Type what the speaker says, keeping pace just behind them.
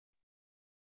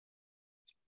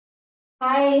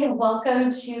Hi,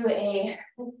 welcome to a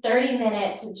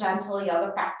 30-minute gentle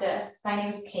yoga practice. My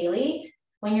name is Kaylee.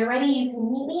 When you're ready, you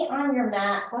can meet me on your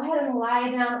mat. Go ahead and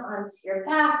lie down onto your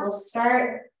back. We'll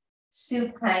start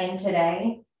supine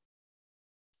today.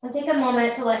 And take a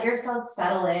moment to let yourself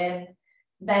settle in.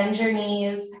 Bend your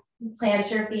knees,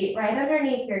 plant your feet right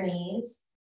underneath your knees.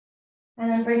 And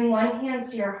then bring one hand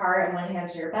to your heart and one hand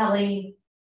to your belly.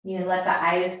 You can let the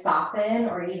eyes soften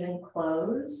or even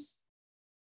close.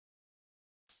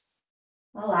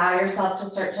 Allow yourself to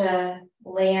start to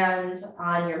land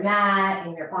on your mat,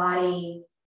 in your body.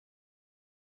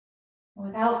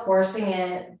 Without forcing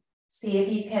it, see if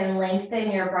you can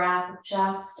lengthen your breath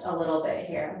just a little bit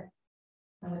here.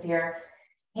 And with your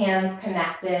hands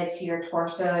connected to your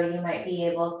torso, you might be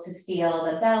able to feel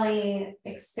the belly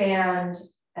expand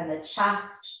and the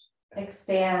chest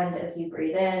expand as you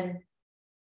breathe in.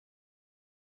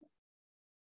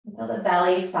 Feel the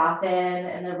belly soften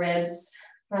and the ribs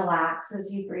relax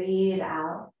as you breathe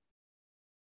out.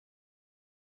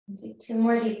 Take 2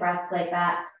 more deep breaths like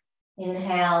that.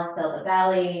 Inhale, fill the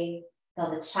belly,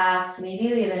 fill the chest. Maybe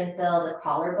you even feel the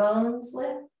collarbones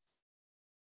lift.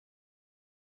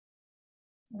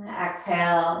 And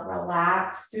exhale,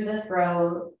 relax through the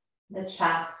throat, the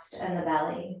chest, and the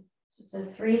belly. Just a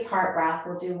 3-part breath.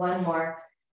 We'll do one more.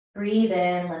 Breathe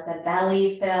in, let the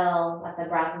belly fill, let the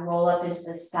breath roll up into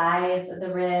the sides of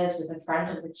the ribs and the front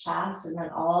of the chest, and then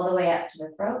all the way up to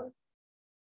the throat.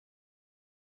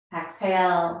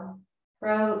 Exhale,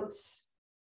 throat,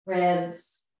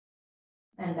 ribs,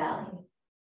 and belly.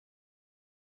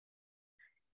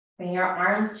 Bring your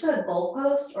arms to a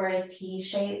goalpost or a T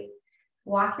shape.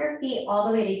 Walk your feet all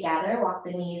the way together, walk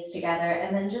the knees together,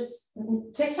 and then just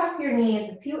tick-tock your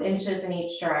knees a few inches in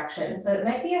each direction. So it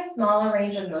might be a smaller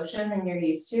range of motion than you're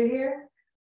used to here.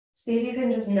 See if you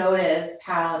can just notice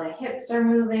how the hips are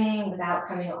moving without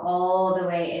coming all the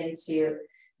way into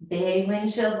big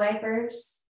windshield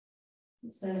wipers.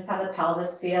 Just notice how the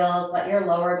pelvis feels. Let your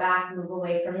lower back move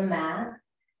away from the mat.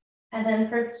 And then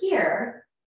from here,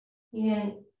 you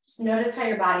can just notice how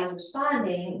your body's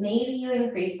responding. Maybe you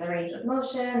increase the range of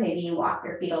motion. Maybe you walk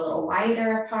your feet a little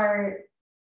wider apart.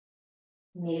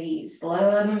 Maybe you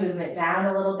slow the movement down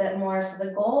a little bit more. So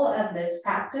the goal of this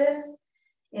practice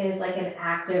is like an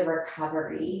active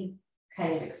recovery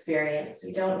kind of experience.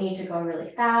 We don't need to go really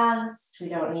fast. We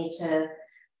don't need to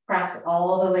press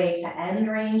all the way to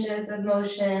end ranges of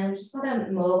motion. Just want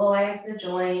to mobilize the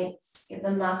joints, give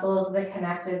the muscles of the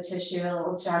connective tissue a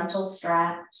little gentle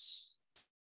stretch.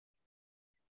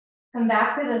 Come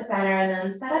back to the center and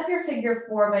then set up your figure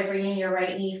 4 by bringing your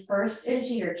right knee first into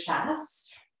your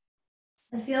chest.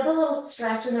 And feel the little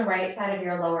stretch in the right side of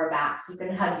your lower back. So you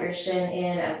can hug your shin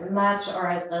in as much or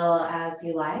as little as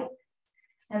you like.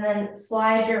 And then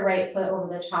slide your right foot over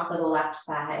the top of the left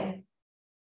thigh.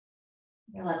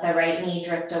 You let the right knee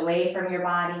drift away from your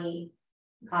body.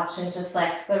 Option to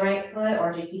flex the right foot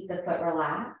or to keep the foot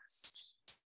relaxed.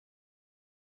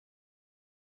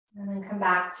 And then come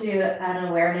back to an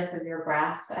awareness of your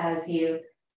breath as you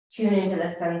tune into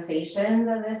the sensations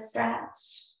of this stretch.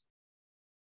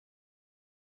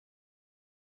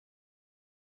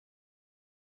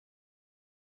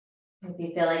 If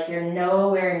you feel like you're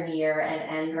nowhere near an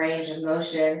end range of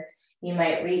motion, you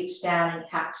might reach down and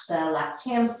catch the left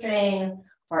hamstring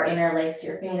or interlace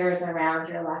your fingers around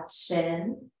your left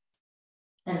shin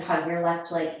and hug your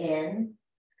left leg in.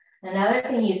 Another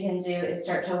thing you can do is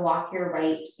start to walk your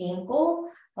right ankle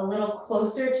a little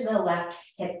closer to the left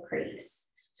hip crease.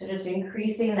 So just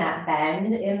increasing that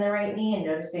bend in the right knee and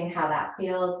noticing how that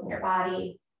feels in your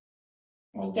body.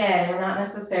 And again, we're not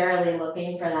necessarily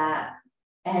looking for that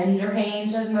end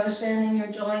range of motion in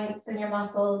your joints and your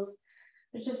muscles,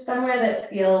 but just somewhere that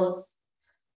feels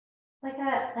like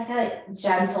a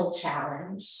gentle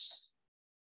challenge.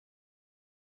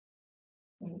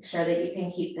 Make sure that you can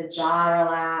keep the jaw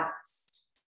relaxed.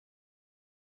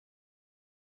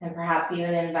 And perhaps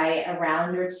even invite a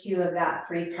round or 2 of that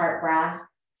 3-part breath.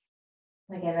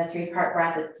 Again, the 3-part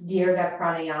breath, it's Dirga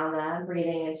Pranayama,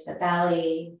 breathing into the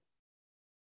belly,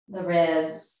 the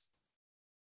ribs,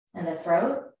 and the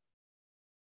throat.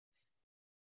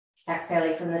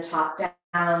 Exhaling from the top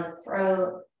down, the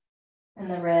throat,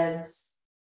 and the ribs,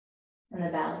 and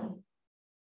the belly.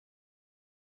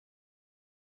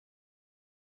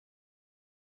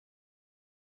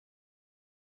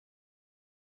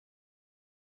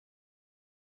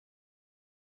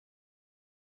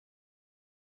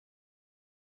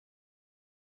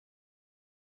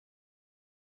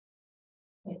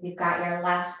 If you've got your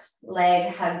left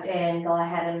leg hugged in, go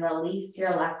ahead and release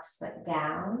your left foot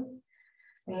down.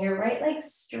 Bring your right leg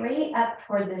straight up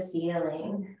toward the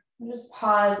ceiling. And just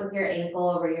pause with your ankle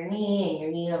over your knee and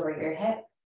your knee over your hip.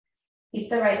 Keep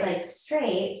the right leg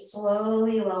straight,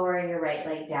 slowly lower your right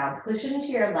leg down. Push into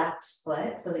your left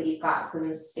foot so that you've got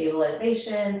some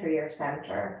stabilization through your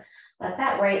center. Let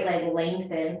that right leg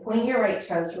lengthen, point your right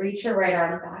toes, reach your right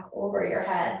arm back over your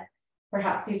head.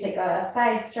 Perhaps you take a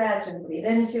side stretch and breathe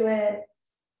into it.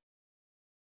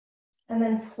 And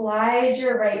then slide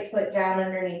your right foot down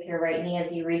underneath your right knee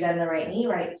as you rebend the right knee,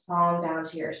 right palm down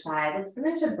to your side. Let's come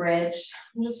into bridge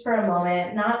just for a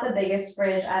moment. Not the biggest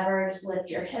bridge ever. Just lift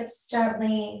your hips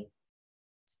gently.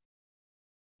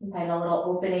 And find a little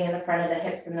opening in the front of the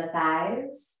hips and the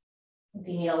thighs. If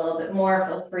you need a little bit more,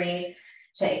 feel free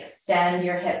to extend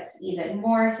your hips even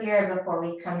more here before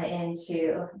we come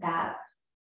into that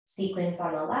sequence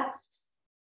on the left.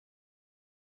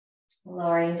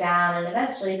 Lowering down and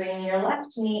eventually bringing your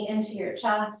left knee into your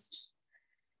chest,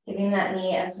 giving that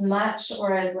knee as much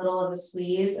or as little of a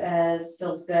squeeze as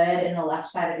feels good in the left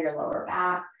side of your lower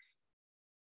back.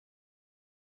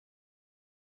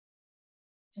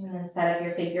 And then set up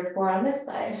your figure four on this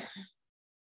side.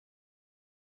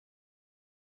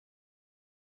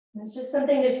 It's just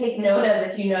something to take note of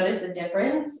if you notice a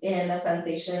difference in the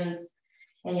sensations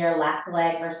in your left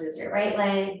leg versus your right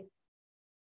leg.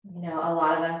 You know, a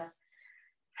lot of us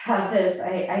have this,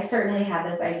 I certainly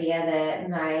had this idea that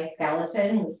my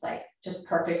skeleton was like just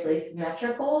perfectly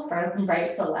symmetrical from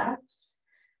right to left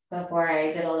before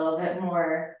I did a little bit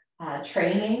more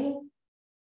training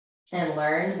and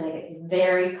learned like it's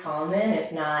very common,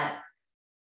 if not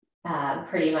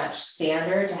pretty much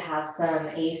standard, to have some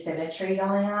asymmetry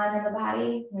going on in the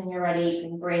body. When you're ready, you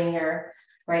can bring your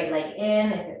right leg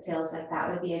in if it feels like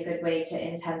that would be a good way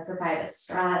to intensify the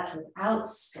stretch without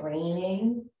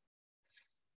straining.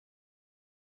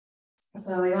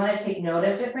 So we want to take note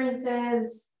of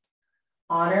differences,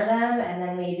 honor them, and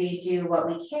then maybe do what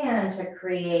we can to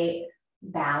create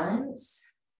balance.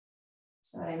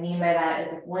 So what I mean by that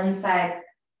is if one side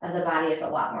of the body is a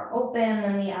lot more open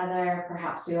than the other,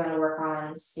 perhaps we want to work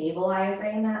on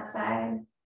stabilizing that side.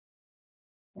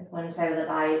 If one side of the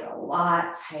body is a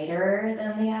lot tighter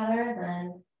than the other,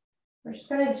 then we're just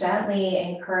going to gently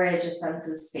encourage a sense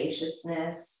of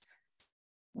spaciousness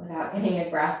without getting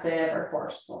aggressive or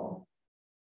forceful.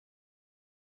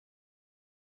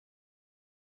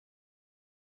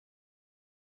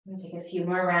 I'm going to take a few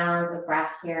more rounds of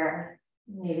breath here,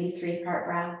 maybe 3-part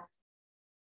breath.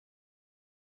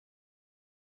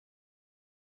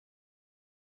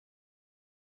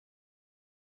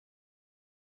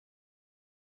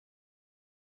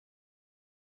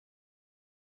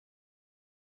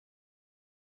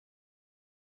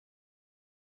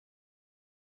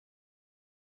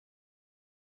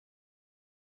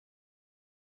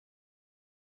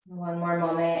 One more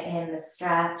moment in the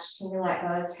stretch. Can you let go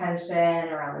of tension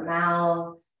around the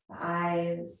mouth, the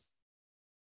eyes?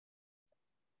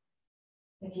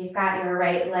 If you've got your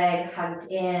right leg hugged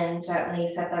in,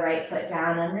 gently set the right foot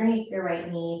down underneath your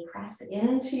right knee. Press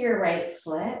into your right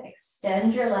foot.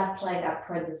 Extend your left leg up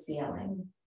toward the ceiling.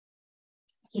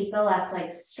 Keep the left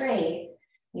leg straight.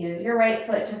 Use your right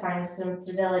foot to find some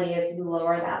stability as you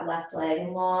lower that left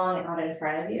leg long out in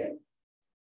front of you.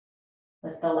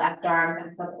 Lift the left arm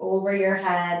back up over your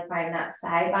head. Find that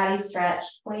side body stretch.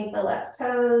 Point the left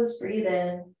toes. Breathe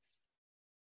in.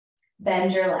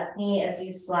 Bend your left knee as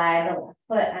you slide the left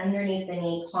foot underneath the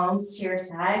knee. Palms to your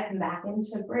side. Come back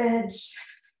into bridge.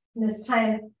 This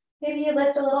time, maybe you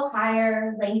lift a little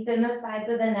higher. Lengthen the sides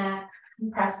of the neck.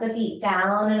 And press the feet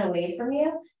down and away from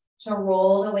you to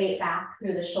roll the weight back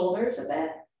through the shoulders a bit.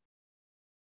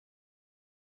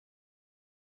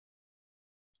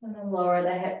 And then lower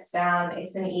the hips down,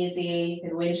 nice and easy. You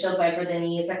can windshield wiper the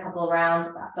knees a couple of rounds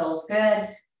if that feels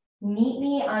good. Meet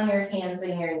me on your hands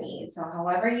and your knees. So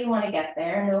however you want to get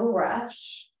there, no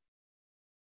rush.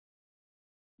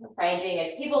 Finding a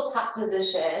tabletop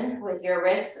position with your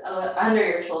wrists under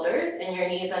your shoulders and your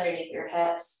knees underneath your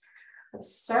hips.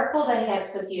 Circle the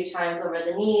hips a few times over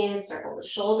the knees, circle the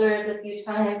shoulders a few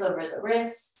times over the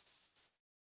wrists.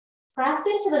 Press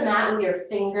into the mat with your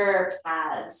finger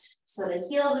pads. So the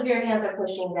heels of your hands are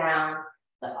pushing down,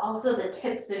 but also the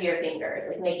tips of your fingers,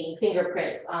 like making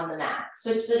fingerprints on the mat.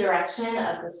 Switch the direction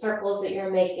of the circles that you're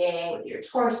making with your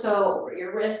torso over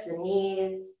your wrists and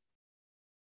knees.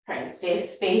 Try and stay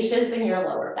spacious in your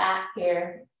lower back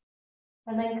here.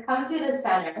 And then come through the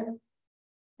center.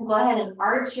 Go ahead and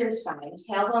arch your spine.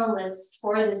 Tailbone lifts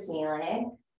toward the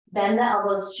ceiling. Bend the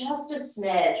elbows just a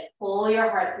smidge. Pull your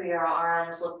heart through your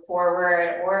arms. Look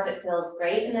forward. Or if it feels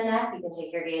great in the neck, you can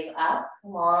take your gaze up.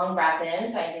 Long breath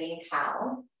in, finding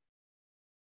cow.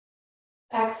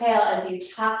 Exhale as you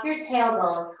tuck your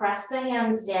tailbone, press the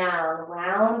hands down,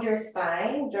 round your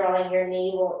spine, drawing your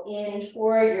navel in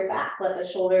toward your back. Let the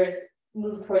shoulders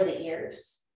move toward the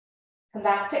ears. Come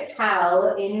back to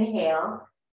cow, inhale,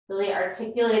 really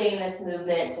articulating this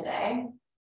movement today.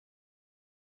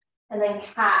 And then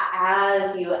cat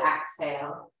as you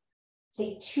exhale.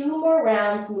 Take 2 more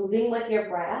rounds moving with your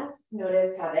breath.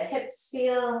 Notice how the hips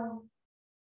feel,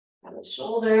 how the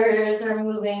shoulders are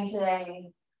moving today,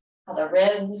 how the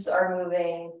ribs are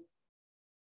moving.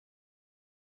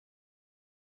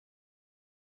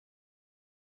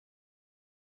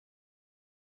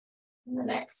 And the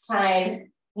next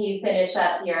time you finish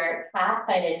up your cat,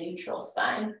 find a neutral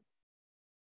spine.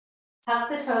 Tuck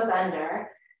the toes under,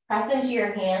 press into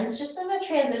your hands. Just in the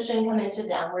transition, come into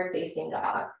downward facing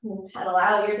dog. And pedal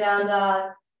out your down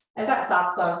dog. I've got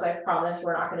socks on, so I promise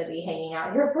we're not going to be hanging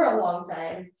out here for a long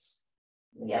time.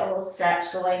 We get a little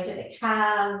stretch to lengthen the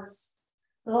calves.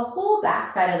 So the whole back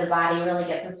side of the body really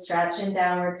gets a stretch in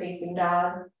downward facing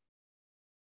dog.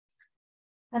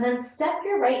 And then step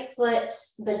your right foot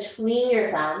between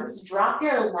your thumbs, drop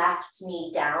your left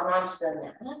knee down onto the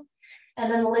mat,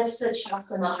 and then lift the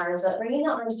chest and the arms up, bringing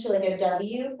the arms to like a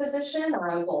W position or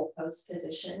a goalpost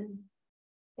position.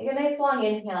 Take a nice long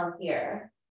inhale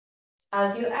here.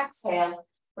 As you exhale,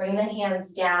 bring the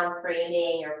hands down,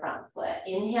 framing your front foot.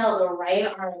 Inhale, the right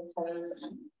arm comes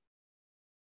in.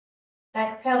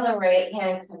 Exhale, the right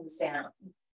hand comes down.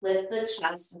 Lift the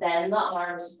chest, bend the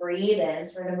arms, breathe in.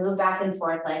 So we're going to move back and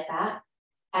forth like that.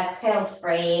 Exhale,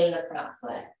 frame the front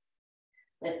foot.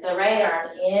 Lift the right arm,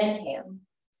 inhale.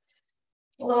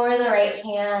 Lower the right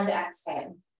hand,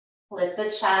 exhale. Lift the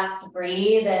chest,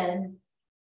 breathe in.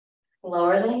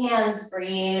 Lower the hands,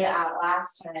 breathe out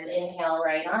last time. Inhale,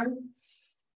 right arm.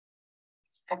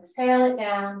 Exhale it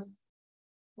down.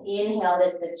 Inhale,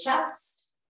 lift the chest.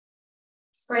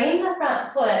 Frame the front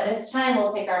foot. This time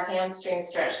we'll take our hamstring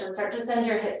stretch. So start to send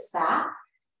your hips back.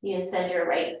 You can send your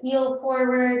right heel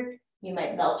forward. You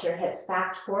might melt your hips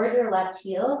back toward your left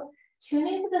heel. Tune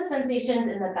into the sensations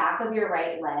in the back of your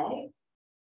right leg.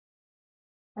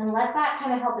 And let that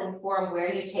kind of help inform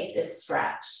where you take this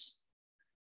stretch.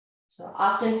 So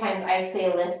oftentimes I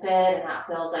stay lifted and that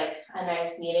feels like a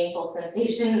nice meaningful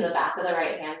sensation in the back of the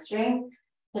right hamstring.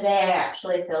 Today I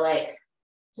actually feel like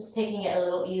just taking it a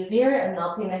little easier and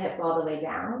melting the hips all the way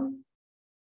down.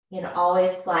 You can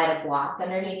always slide a block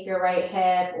underneath your right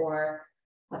hip or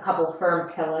a couple firm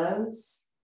pillows.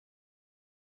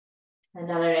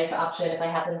 Another nice option, if I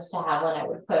happened to have one, I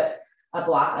would put a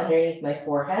block underneath my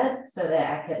forehead so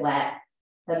that I could let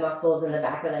the muscles in the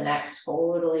back of the neck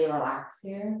totally relax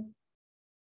here.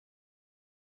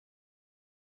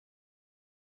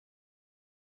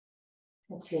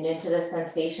 And tune into the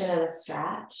sensation of the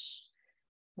stretch.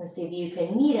 And see if you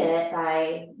can meet it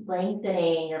by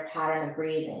lengthening your pattern of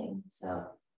breathing. So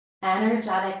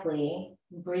energetically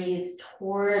breathe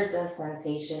toward the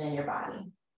sensation in your body.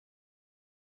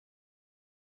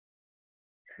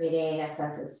 Creating a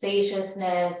sense of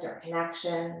spaciousness or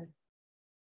connection.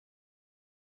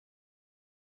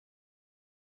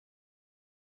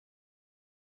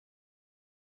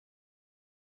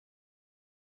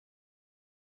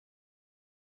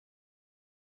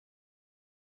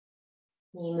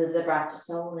 You move the breath just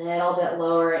a little bit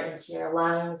lower into your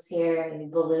lungs here, and you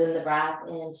balloon the breath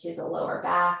into the lower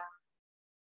back.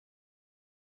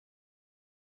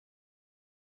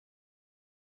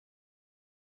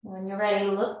 When you're ready,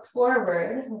 look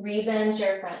forward, rebend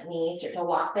your front knees, start to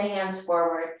walk the hands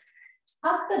forward,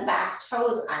 tuck the back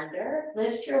toes under,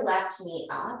 lift your left knee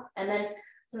up, and then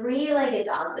 3-legged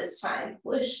dog this time.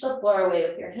 Push the floor away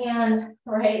with your hand,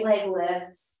 right leg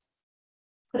lifts.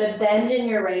 Put a bend in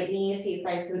your right knee so you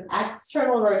find some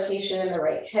external rotation in the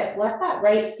right hip. Let that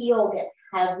right heel get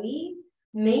heavy.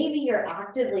 Maybe you're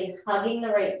actively hugging the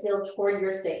right heel toward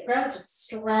your sacrum. Just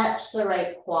stretch the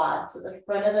right quad, so the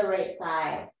front of the right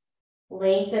thigh.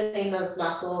 Lengthening those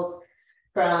muscles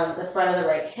from the front of the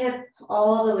right hip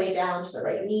all the way down to the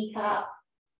right kneecap.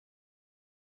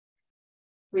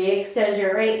 Re-extend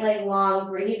your right leg long,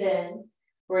 breathe in.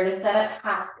 We're going to set up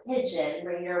half pigeon.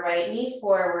 Bring your right knee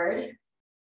forward.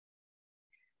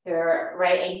 Your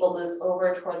right ankle moves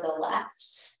over toward the left.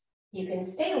 You can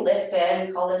stay lifted.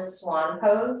 We call this swan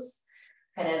pose.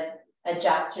 Kind of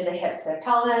adjust to the hips and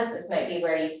pelvis. This might be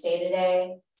where you stay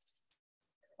today.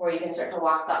 Or you can start to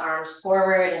walk the arms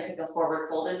forward and take a forward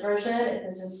folded version. If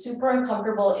this is super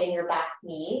uncomfortable in your back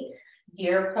knee,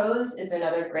 deer pose is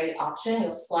another great option.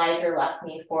 You'll slide your left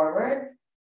knee forward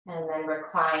and then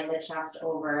recline the chest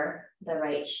over the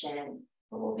right shin.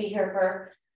 We'll be here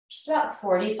for just about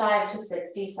 45 to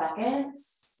 60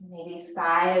 seconds, maybe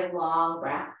 5 long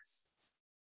breaths.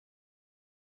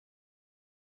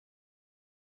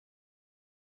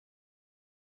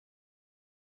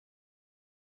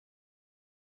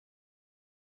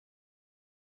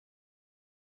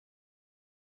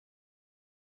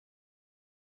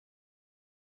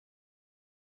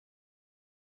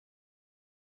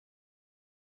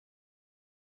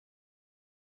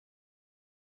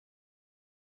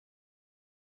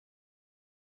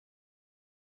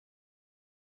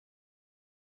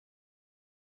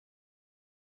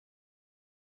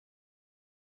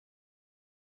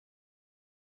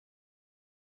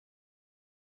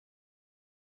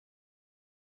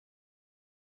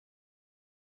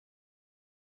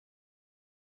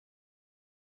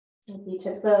 If you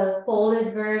took the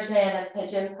folded version of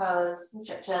pigeon pose,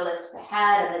 start to lift the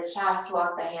head and the chest,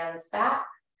 walk the hands back.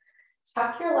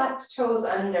 Tuck your left toes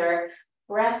under,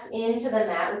 press into the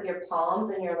mat with your palms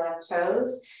and your left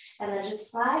toes, and then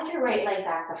just slide your right leg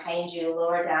back behind you,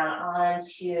 lower down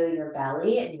onto your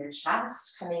belly and your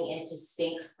chest, coming into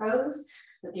Sphinx pose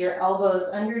with your elbows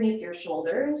underneath your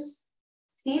shoulders.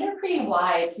 Feet are pretty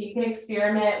wide, so you can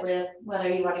experiment with whether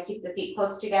you want to keep the feet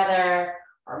close together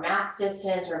or mat's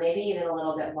distance, or maybe even a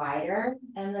little bit wider.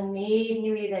 And then maybe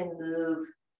you even move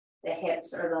the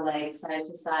hips or the legs side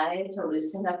to side to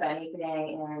loosen up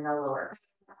anything in the lower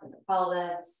back and the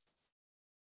pelvis.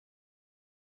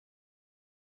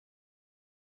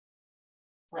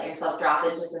 Let yourself drop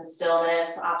into some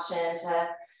stillness. Option to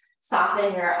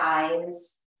soften your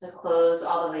eyes, to close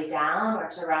all the way down, or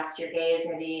to rest your gaze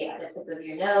maybe at the tip of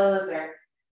your nose or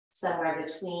somewhere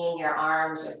between your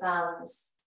arms or thumbs.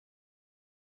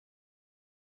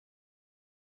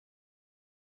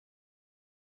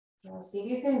 And see if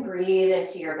you can breathe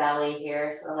into your belly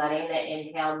here. So letting the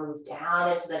inhale move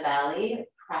down into the belly,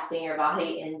 pressing your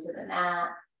body into the mat.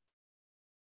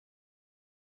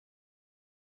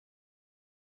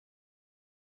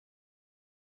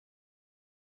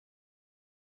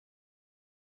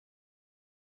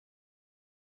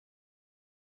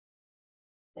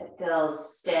 It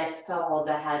feels stiff to hold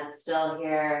the head still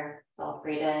here. Feel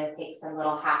free to take some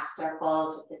little half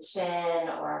circles with the chin,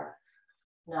 or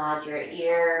nod your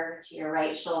ear to your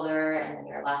right shoulder and then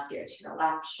your left ear to your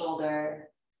left shoulder.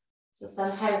 So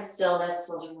sometimes stillness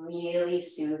feels really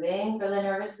soothing for the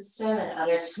nervous system, and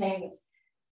other times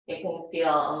it can feel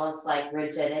almost like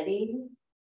rigidity.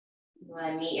 You want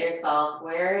to meet yourself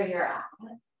where you're at.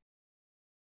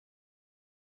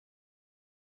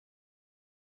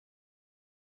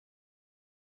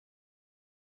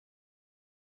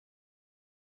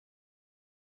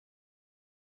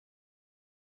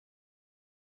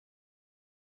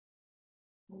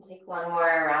 And take one more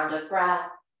round of breath.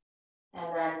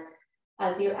 And then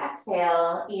as you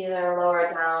exhale, either lower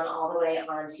down all the way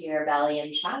onto your belly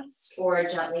and chest, or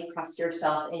gently press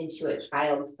yourself into a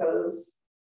child's pose.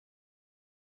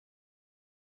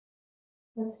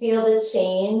 And feel the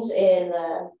change in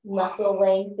the muscle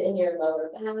length in your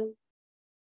lower back,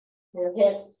 your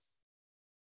hips.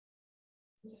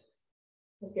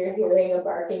 If you're hearing a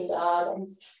barking dog, I'm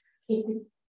sorry.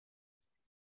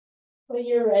 When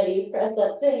you're ready, press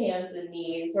up to hands and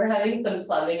knees. We're having some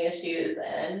plumbing issues,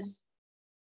 and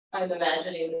I'm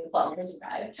imagining the plumbers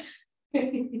arrived.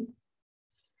 Go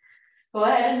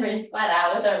ahead and rinse that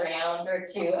out with a round or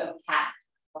two of cat.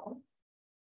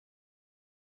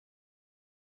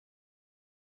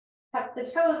 Tuck the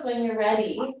toes when you're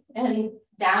ready, and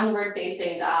downward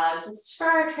facing dog. Just for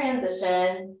our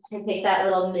transition, to take that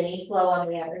little mini flow on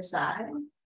the other side.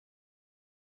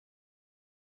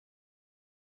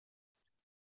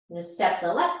 Just step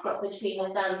the left foot between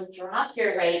the thumbs, drop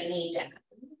your right knee down.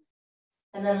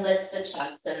 And then lift the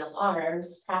chest and the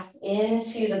arms, press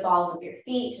into the balls of your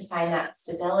feet to find that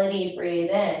stability. Breathe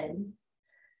in.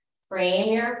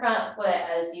 Frame your front foot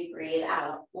as you breathe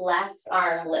out. Left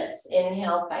arm lifts.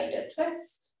 Inhale, find a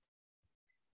twist.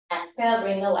 Exhale,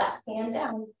 bring the left hand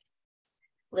down.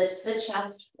 Lift the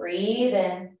chest, breathe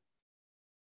in.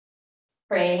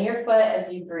 Frame your foot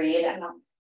as you breathe out.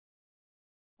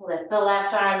 Lift the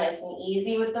left arm, nice and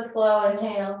easy with the flow.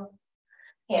 Inhale.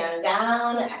 Hand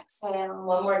down, exhale.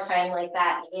 One more time like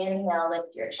that. Inhale,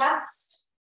 lift your chest.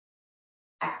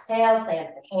 Exhale,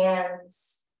 plant the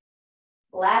hands.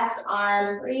 Left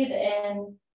arm, breathe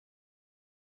in.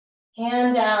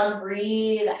 Hand down,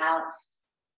 breathe out.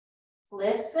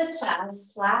 Lift the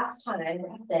chest, last time,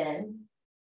 breath in.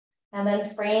 And then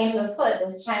frame the foot.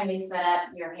 This time we set up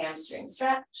your hamstring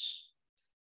stretch.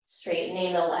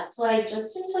 Straightening the left leg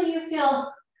just until you feel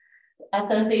a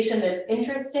sensation that's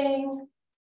interesting.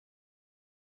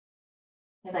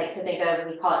 I like to think of,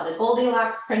 we call it the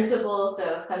Goldilocks principle.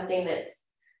 So something that's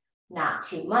not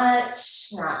too much,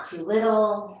 not too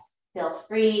little. Feel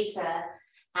free to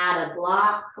add a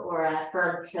block or a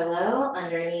firm pillow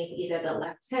underneath either the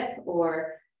left hip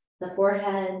or the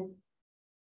forehead.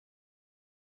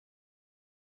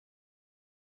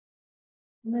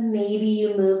 And then maybe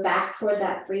you move back toward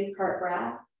that 3-part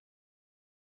breath.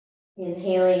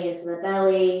 Inhaling into the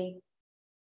belly,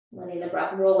 letting the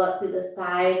breath roll up through the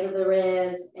sides of the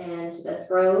ribs and to the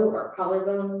throat or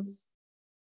collarbones.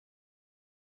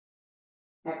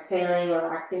 Exhaling,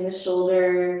 relaxing the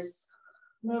shoulders,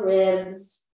 the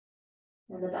ribs,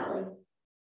 and the belly.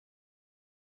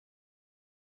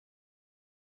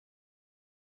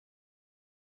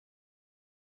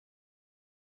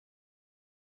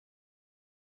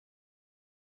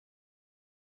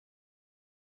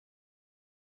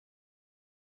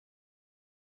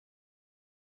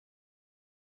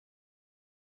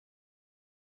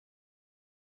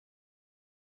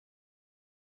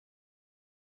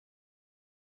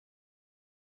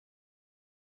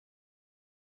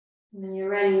 When you're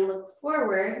ready, look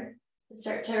forward.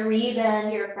 Start to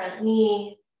rebend your front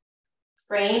knee.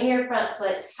 Frame your front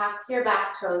foot, tuck your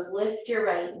back toes, lift your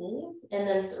right knee, and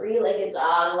then three-legged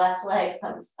dog, left leg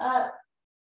comes up.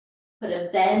 Put a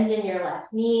bend in your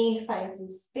left knee, find some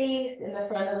space in the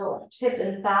front of the left hip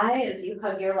and thigh as you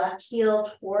hug your left heel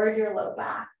toward your low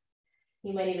back.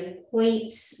 You might even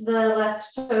point the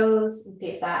left toes and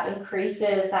see if that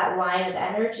increases that line of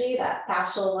energy, that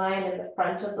fascial line in the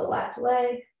front of the left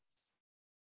leg.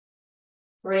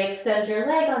 Re-extend your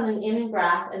leg on an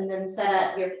in-breath and then set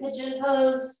up your pigeon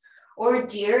pose, or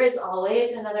deer is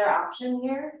always another option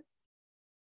here.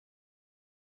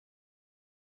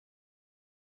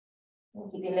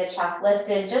 And keeping the chest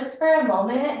lifted just for a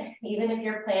moment, even if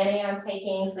you're planning on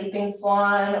taking sleeping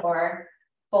swan or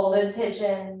folded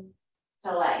pigeon,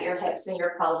 to let your hips and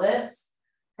your pelvis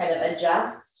kind of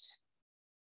adjust.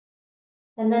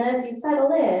 And then as you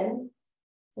settle in,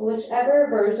 whichever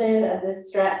version of this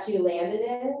stretch you landed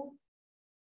in,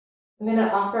 I'm going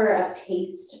to offer a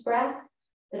paced breath.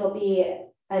 It'll be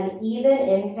an even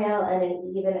inhale and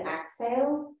an even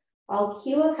exhale. I'll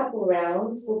cue a couple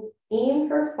rounds. We'll aim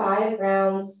for 5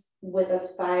 rounds with a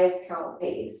 5-count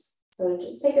pace. So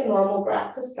just take a normal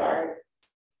breath to start.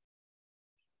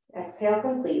 Exhale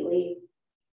completely.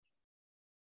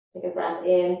 Take a breath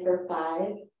in for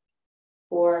 5,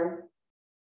 4,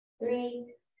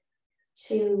 3,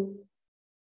 2,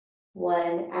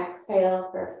 1. Exhale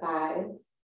for 5,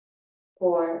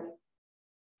 4,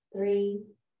 3,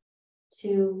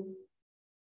 2,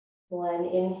 1.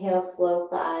 Inhale, slow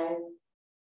 5,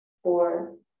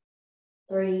 4,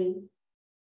 3,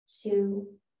 2,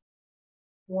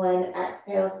 1.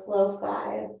 Exhale, slow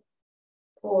 5,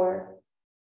 4,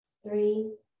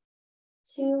 3,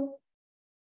 2,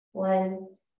 1.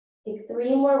 Take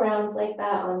 3 more rounds like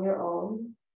that on your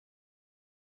own.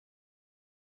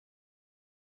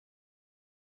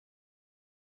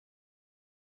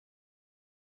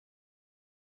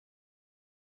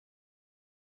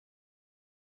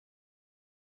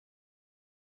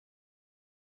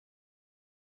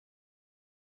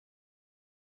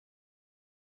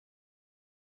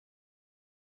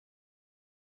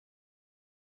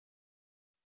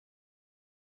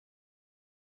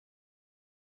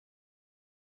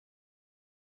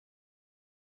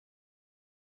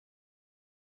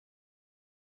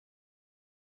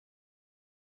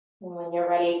 And when you're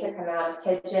ready to come out of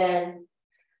pigeon,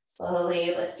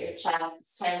 slowly lift your chest.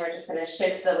 This time we're just going to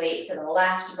shift the weight to the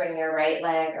left, bring your right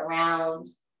leg around.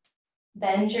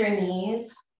 Bend your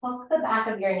knees, hook the back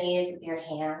of your knees with your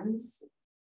hands.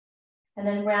 And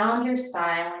then round your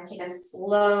spine and take a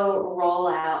slow roll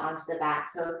out onto the back.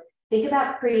 So think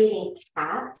about creating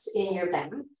cats in your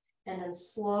back and then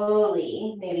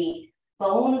slowly, maybe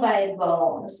bone by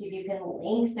bone, see if you can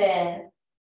lengthen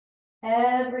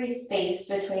every space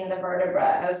between the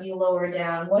vertebra as you lower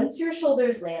down. Once your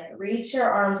shoulders land, reach your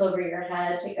arms over your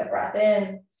head, take a breath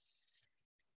in.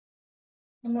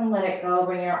 And then let it go,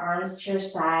 bring your arms to your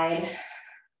side.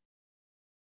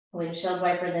 Windshield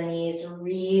wiper the knees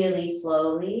really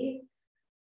slowly,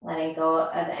 letting go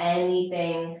of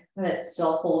anything that's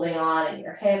still holding on in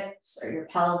your hips or your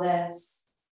pelvis.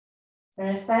 We're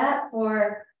going to set up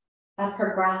for a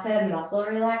progressive muscle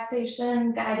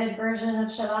relaxation guided version of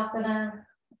Shavasana.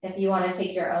 If you want to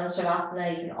take your own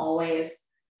Shavasana, you can always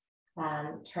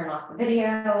turn off the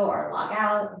video or log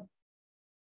out.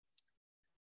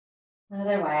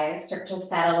 Otherwise, start to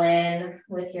settle in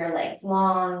with your legs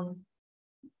long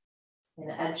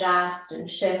and adjust and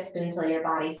shift until your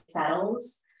body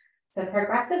settles. So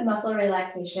progressive muscle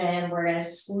relaxation, we're going to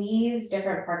squeeze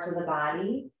different parts of the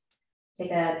body.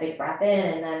 Take a big breath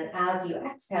in, and then as you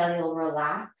exhale, you'll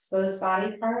relax those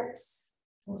body parts.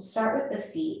 We'll start with the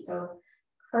feet. So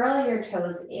curl your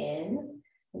toes in.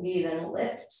 Maybe even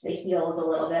lift the heels a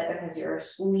little bit because you're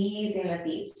squeezing the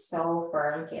feet so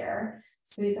firm here.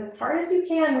 Squeeze as hard as you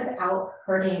can without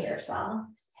hurting yourself.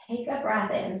 Take a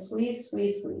breath in, squeeze,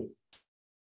 squeeze, squeeze.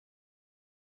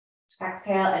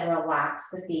 Exhale and relax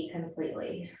the feet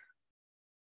completely.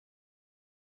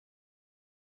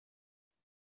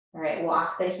 All right,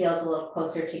 walk the heels a little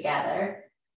closer together.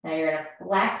 Now you're going to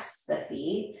flex the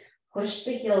feet, push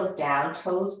the heels down,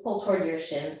 toes pull toward your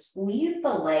shins, squeeze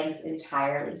the legs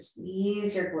entirely,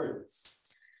 squeeze your glutes.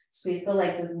 Squeeze the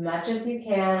legs as much as you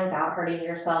can without hurting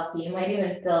yourself. So you might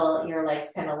even feel your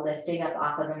legs kind of lifting up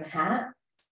off of the mat.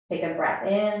 Take a breath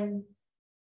in.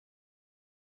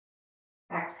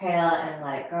 Exhale and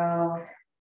let it go.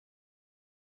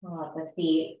 Let the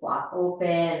feet flop open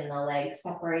and the legs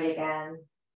separate again.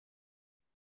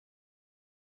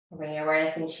 Bring your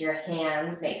awareness into your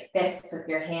hands. Make fists with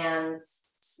your hands,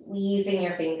 squeezing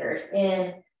your fingers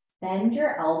in. Bend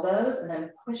your elbows and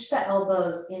then push the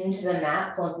elbows into the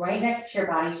mat, pull right next to your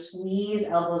body, squeeze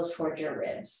elbows towards your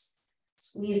ribs.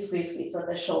 Squeeze, squeeze, squeeze. Let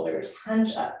the shoulders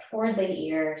hunch up toward the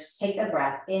ears. Take a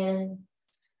breath in.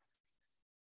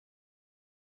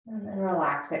 And then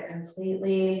relax it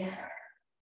completely.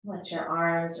 Let your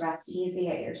arms rest easy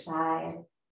at your side.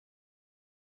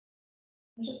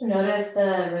 And just notice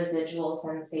the residual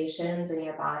sensations in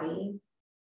your body.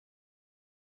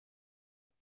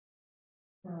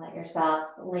 And let yourself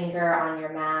linger on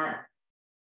your mat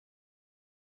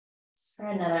just for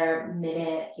another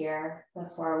minute here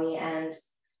before we end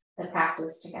the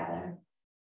practice together.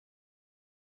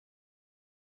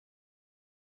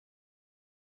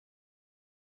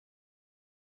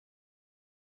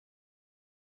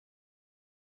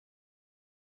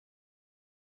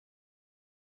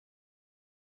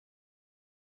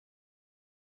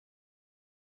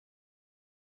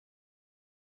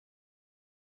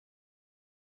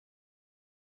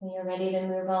 When you're ready to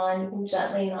move on, you can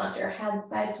gently nod your head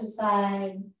side to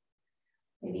side.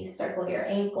 Maybe circle your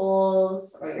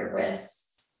ankles or your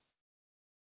wrists.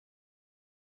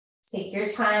 Take your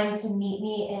time to meet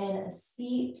me in a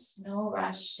seat. No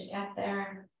rush to get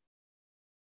there.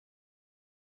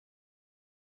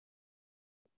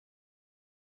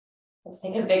 Let's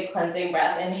take a big cleansing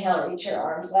breath. Inhale, reach your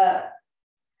arms up.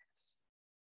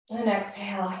 And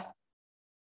exhale,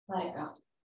 let it go.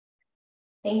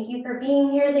 Thank you for being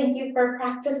here. Thank you for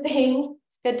practicing.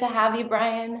 It's good to have you,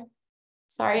 Brian.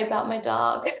 Sorry about my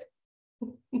dog.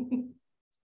 I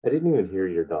didn't even hear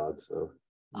your dog, so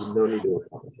no need to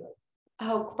apologize.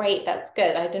 Oh, great. That's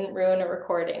good. I didn't ruin a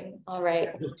recording. All right.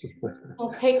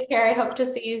 Well, take care. I hope to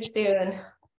see you soon.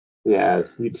 Yeah,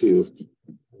 you too.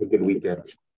 Have a good weekend.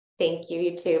 Thank you.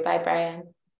 You too. Bye,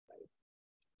 Brian.